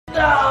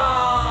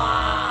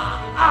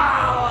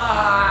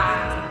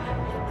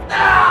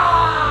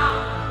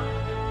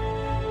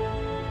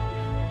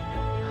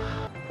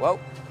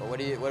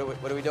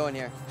What are we doing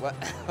here? What?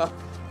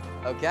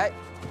 Okay.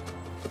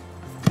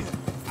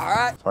 All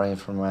right. For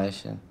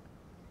information,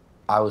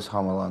 I was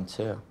home alone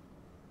too.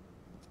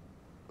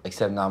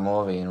 Except not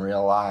movie, in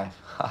real life.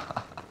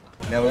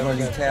 Never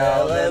gonna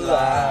tell a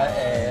lie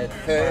and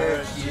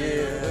hurt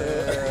you.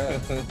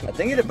 I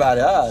think it's about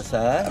us,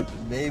 huh?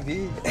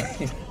 Maybe.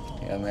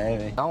 Yeah,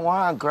 maybe. I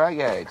want Greg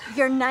age.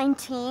 You're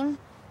 19?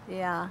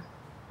 Yeah.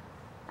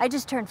 I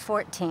just turned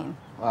 14.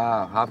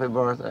 Wow, happy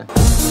birthday.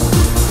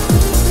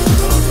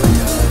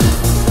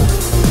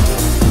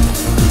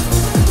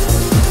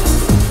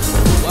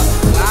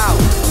 Wow.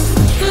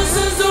 This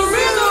is the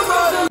rhythm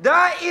of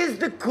That is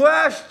the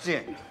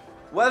question.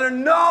 Whether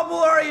noble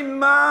or in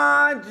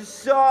mind to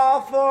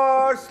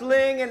suffer,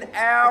 sling an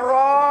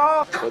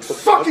arrow.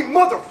 Fucking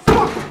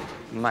motherfucker!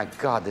 My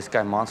God, this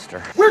guy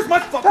monster. Where's my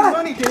fucking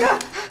money, Danny?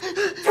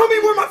 Tell me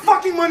where my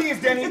fucking money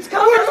is, Danny. Where's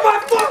my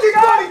fucking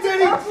money,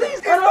 Danny?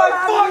 It's my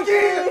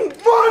fucking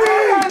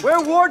money!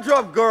 Where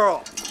wardrobe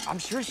girl? I'm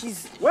sure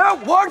she's. Where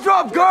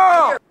wardrobe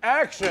girl?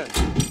 Action.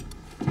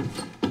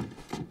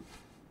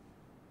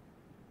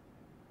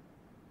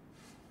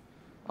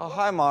 Oh,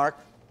 hi, Mark.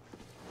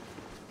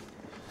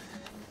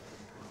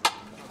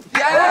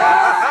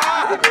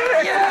 Yeah!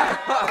 Yeah!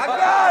 I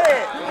got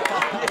it!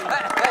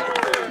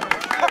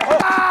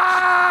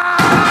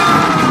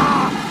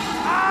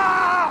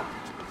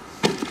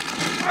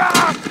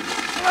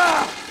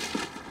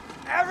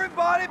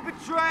 Everybody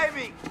betray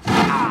me!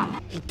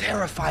 He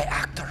terrify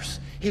actors.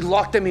 He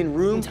lock them in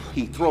rooms.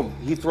 He throw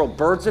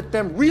birds at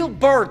them. Real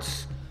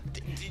birds.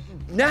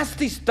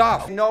 Nasty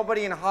stuff.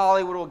 Nobody in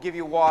Hollywood will give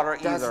you water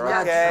That's either,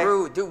 not okay?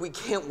 true. Dude, we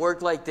can't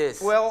work like this.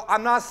 Well,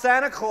 I'm not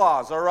Santa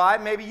Claus, all right?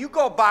 Maybe you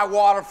go buy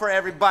water for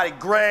everybody,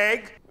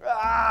 Greg.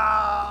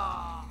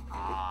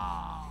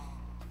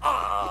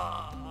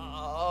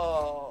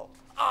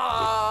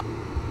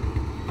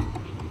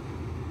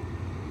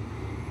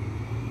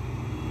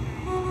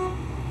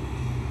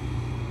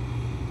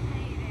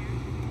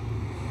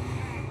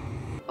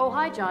 Oh,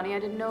 hi, Johnny. I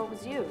didn't know it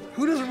was you.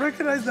 Who doesn't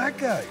recognize that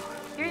guy?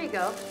 Here you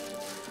go.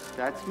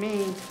 That's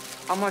me.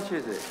 How much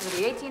is it? It'll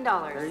be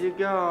 $18. There you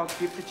go.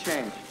 Keep the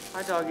change.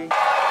 Hi, doggy.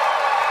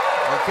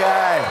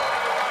 Okay.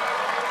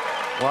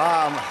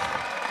 Wow,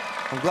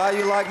 I'm glad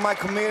you like my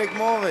comedic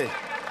movie.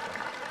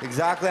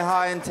 Exactly how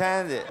I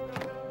intended.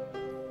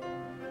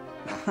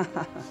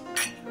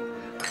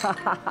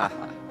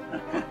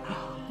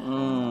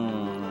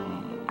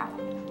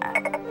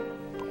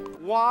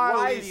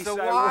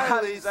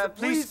 Lisa,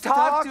 please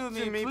talk to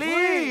me,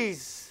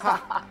 please.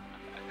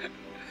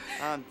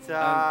 I'm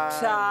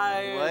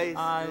tired.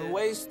 I'm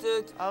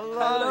wasted. I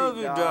love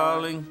you,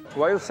 darling.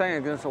 Why are you saying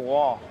against the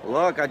wall?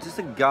 Look, I'm just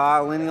a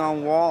guy leaning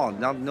on wall.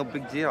 No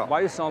big deal. Why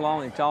are you so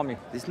lonely? Tell me.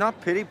 It's not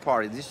pity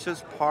party. This is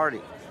just party.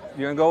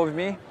 You gonna go with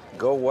me?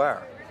 Go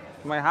where?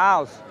 To my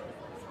house.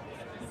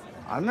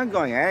 I'm not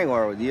going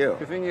anywhere with you.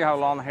 You think you have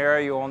long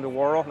hair, you own the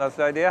world? That's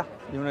the idea?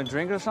 You wanna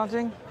drink or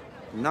something?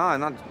 No,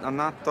 I'm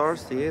not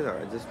thirsty either.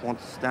 I just want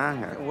to stand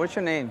here. What's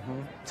your name?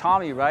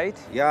 Tommy, right?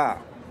 Yeah.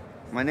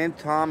 My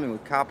name's Tommy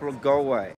with capital Go Away.